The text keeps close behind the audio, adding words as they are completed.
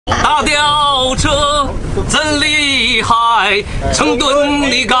大吊车真厉害，成吨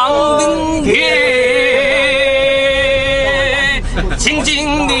的钢铁，轻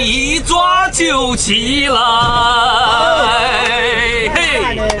轻的一抓就起来。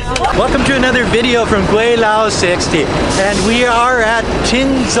Welcome to another video from Gweilo 60, and we are at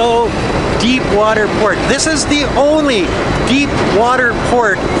Qinzhou Deepwater Port. This is the only deep water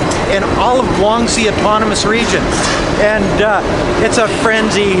port in all of Guangxi Autonomous Region, and it's a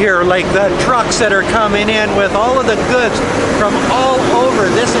frenzy here. Like the trucks that are coming in with all of the goods from all over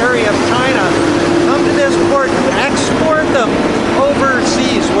this area of China come to this port to export them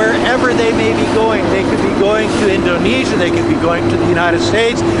overseas, wherever they may be going. They could be going to Indonesia, they could be going to the United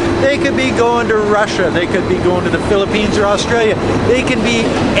States, they could be going to Russia, they could be going to the Philippines or Australia. They can be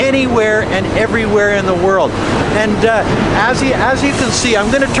anywhere and everywhere in the world. And as you can see, I'm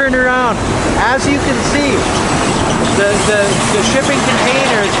going to turn around. As you can see, the shipping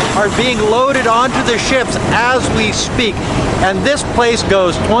containers are being loaded onto the ships as we speak, and this place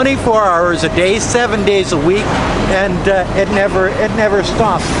goes 24 hours a day, 7 days a week, and it never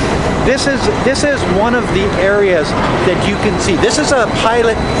stops. This is one of the areas that you can see. This is a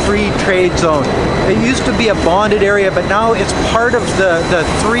pilot free trade zone. It used to be a bonded area, but now it's part of the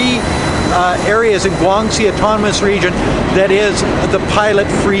three areas in Guangxi Autonomous Region that is the pilot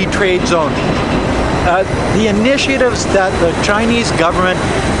free trade zone. The initiatives that the Chinese government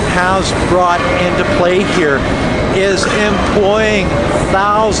has brought into play here is employing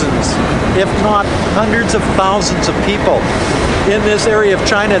thousands, if not hundreds of thousands of people in this area of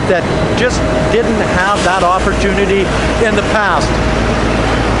China that just didn't have that opportunity in the past.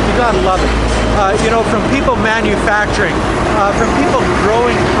 You gotta love it. You know, from people manufacturing, from people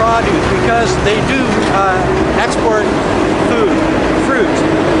growing produce, because they do export food, fruit,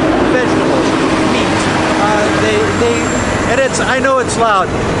 vegetables, meat. And I know it's loud,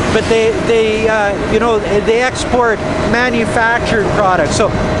 but you know, they export manufactured products. So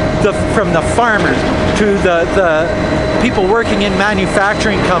from the farmers to the people working in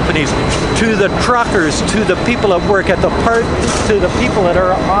manufacturing companies, to the truckers, to the people that work at the port, to the people that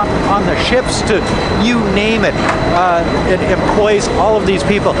are on the ships, to you name it. It employs all of these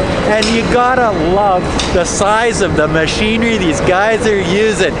people, and you gotta love the size of the machinery these guys are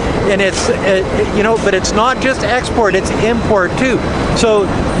using. And it's you know, but it's not just export, it's import too. So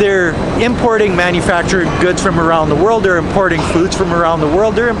they're importing manufactured goods from around the world, they're importing foods from around the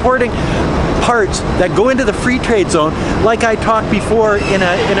world, they're importing parts that go into the free trade zone, like I talked before in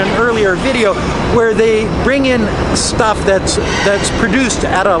an earlier video, where they bring in stuff that's produced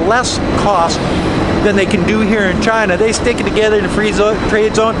at a less cost than they can do here in China. They stick it together in the free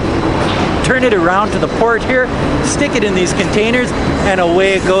trade zone, turn it around to the port here, stick it in these containers, and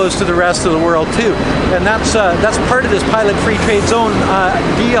away it goes to the rest of the world too. And that's part of this pilot free trade zone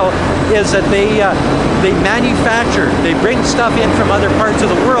deal, is that they manufacture, they bring stuff in from other parts of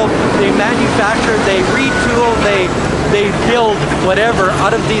the world, they manufacture, they retool, they build whatever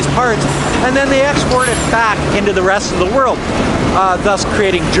out of these parts, and then they export it back into the rest of the world, thus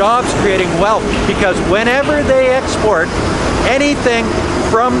creating jobs, creating wealth. Because whenever they export anything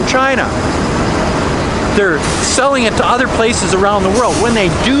from China, they're selling it to other places around the world. When they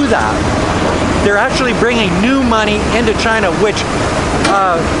do that, they're actually bringing new money into China, which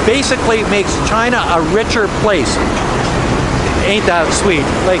basically makes China a richer place. Ain't that sweet?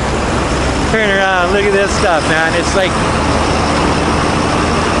 Like, turn around, look at this stuff, man. It's like,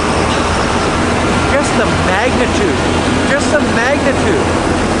 just the magnitude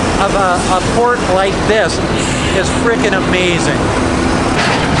of a port like this is freaking amazing.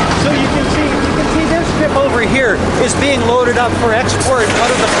 So you can see this ship over here is being loaded up for export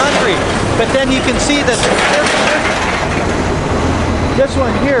out of the country. But then you can see that this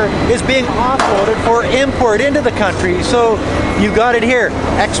one here is being offloaded for import into the country. So you got it here,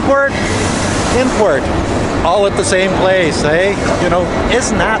 export, import, all at the same place, eh? You know,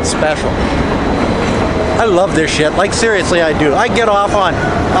 isn't that special? I love this shit. Like, seriously, I do. I get off on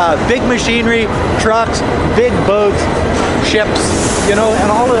big machinery, trucks, big boats, ships, you know, and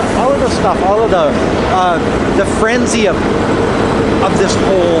all of the stuff, all of the frenzy of this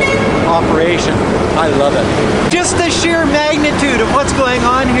whole operation. I love it. Just the sheer magnitude of what's going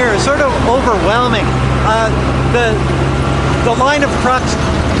on here is sort of overwhelming. The line of trucks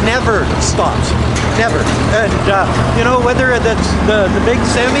never stops, never. And you know, whether that's the big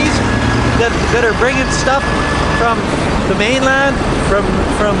semis that are bringing stuff from the mainland,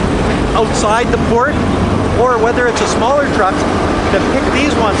 from outside the port, or whether it's a smaller truck that pick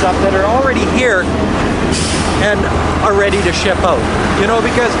these ones up that are already here and are ready to ship out. You know,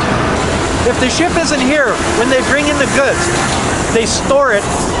 because if the ship isn't here when they bring in the goods, they store it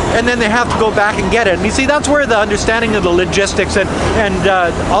and then they have to go back and get it. And you see, that's where the understanding of the logistics and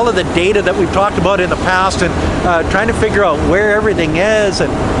all of the data that we've talked about in the past, and trying to figure out where everything is,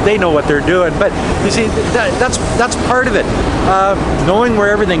 and they know what they're doing. But you see, that's part of it. Knowing where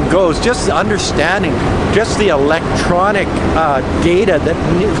everything goes, just understanding just the electronic data that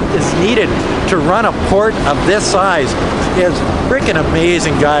is needed to run a port of this size is freaking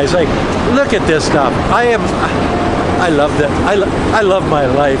amazing, guys. Like, look at this stuff. I love that. I love my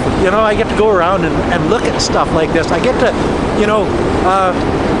life. You know, I get to go around and look at stuff like this. I get to, you know,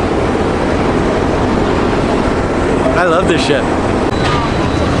 I love this shit.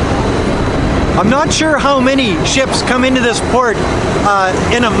 I'm not sure how many ships come into this port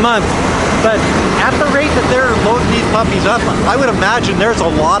in a month, but at the rate that they're loading these puppies up, I would imagine there's a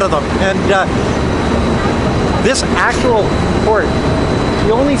lot of them. And this actual port,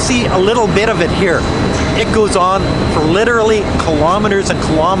 you only see a little bit of it here. It goes on for literally kilometers and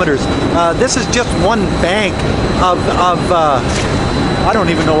kilometers. This is just one bank of I don't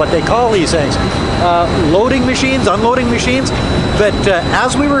even know what they call these things. Loading machines, unloading machines. But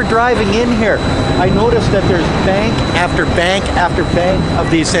as we were driving in here, I noticed that there's bank after bank after bank of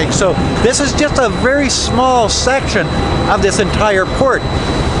these things. So this is just a very small section of this entire port.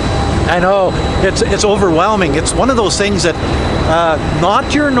 I know, it's overwhelming. It's one of those things that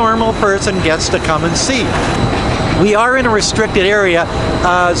not your normal person gets to come and see. We are in a restricted area,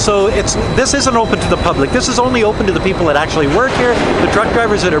 so this isn't open to the public. This is only open to the people that actually work here, the truck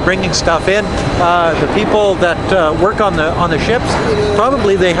drivers that are bringing stuff in, the people that work on the ships.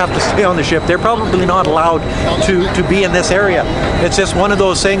 Probably they have to stay on the ship. They're probably not allowed to be in this area. It's just one of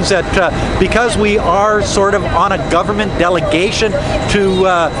those things that because we are sort of on a government delegation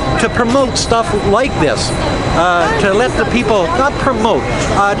to promote stuff like this, to let the people, not promote,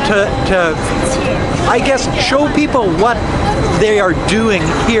 to I guess show people what they are doing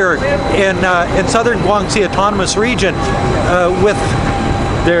here in Southern Guangxi Autonomous Region with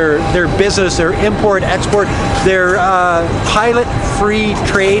their business, their import, export, their pilot free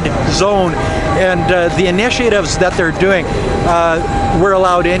trade zone, and the initiatives that they're doing were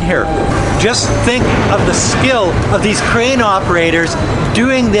allowed in here. Just think of the skill of these crane operators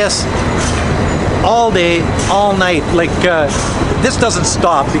doing this all day, all night. Like this doesn't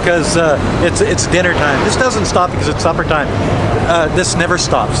stop because it's dinner time. This doesn't stop because it's supper time. This never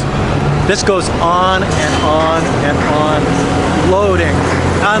stops. This goes on and on and on. Loading,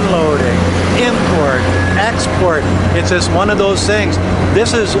 unloading, import, export. It's just one of those things.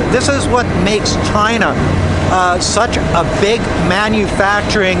 This is what makes China such a big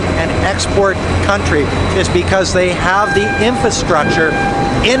manufacturing and export country, is because they have the infrastructure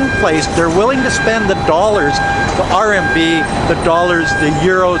in place. They're willing to spend the dollars, the RMB, the dollars, the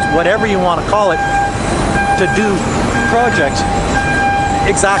euros, whatever you want to call it, to do projects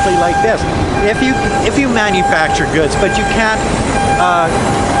exactly like this. If you manufacture goods, but you can't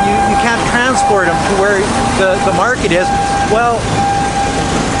you can't transport them to where the market is, well,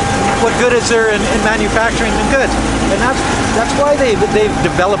 what good is there in manufacturing the goods? And that's why they've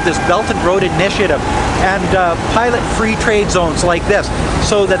developed this Belt and Road Initiative and pilot free trade zones like this,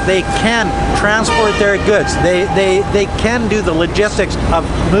 so that they can transport their goods. They can do the logistics of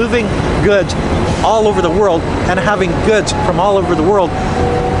moving goods all over the world and having goods from all over the world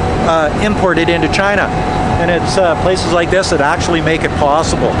imported into China. And it's places like this that actually make it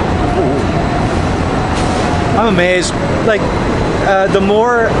possible. I'm amazed. Like, the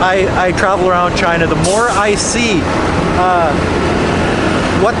more I travel around China, the more I see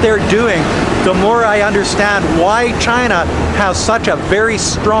what they're doing, the more I understand why China has such a very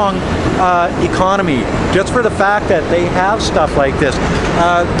strong economy. Just for the fact that they have stuff like this.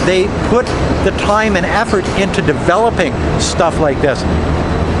 They put the time and effort into developing stuff like this.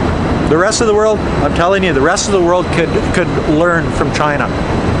 The rest of the world, I'm telling you, the rest of the world could learn from China,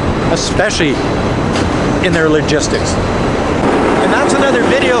 especially in their logistics. And that's another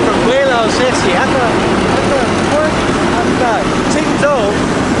video from Gweilo 60 at the port of Qinzhou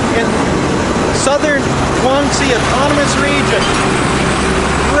in Southern Guangxi Autonomous Region,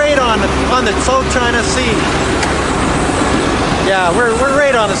 right on the South China Sea. Yeah, we're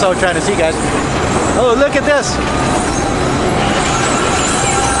right on the South China Sea, guys. Oh, look at this.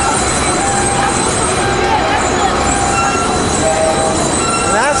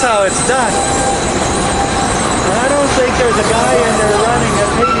 That's how it's done. And I don't think there's a guy in there running it.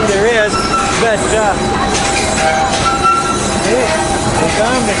 Maybe there is, but hey,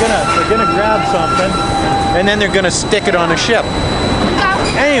 they're gonna grab something, and then they're gonna stick it on a ship.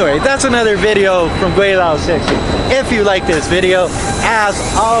 Anyway, that's another video from Gweilo 60. If you like this video, as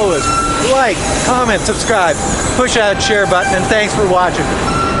always, like, comment, subscribe, push that share button, and thanks for watching.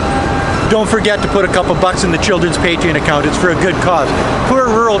 don't forget to put a couple bucks in the children's Patreon account. It's for a good cause. Poor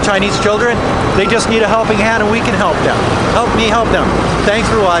rural Chinese children, they just need a helping hand, and we can help them. Help me help them. Thanks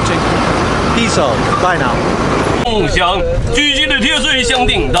for watching. Peace out. Bye now. 梦想聚集的铁水响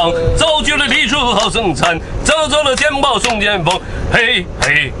叮当，造就了历史好生产，造就了天宝送剑锋。嘿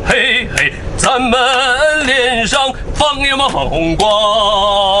嘿嘿嘿，咱们脸上放一抹红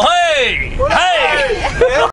光。嘿嘿。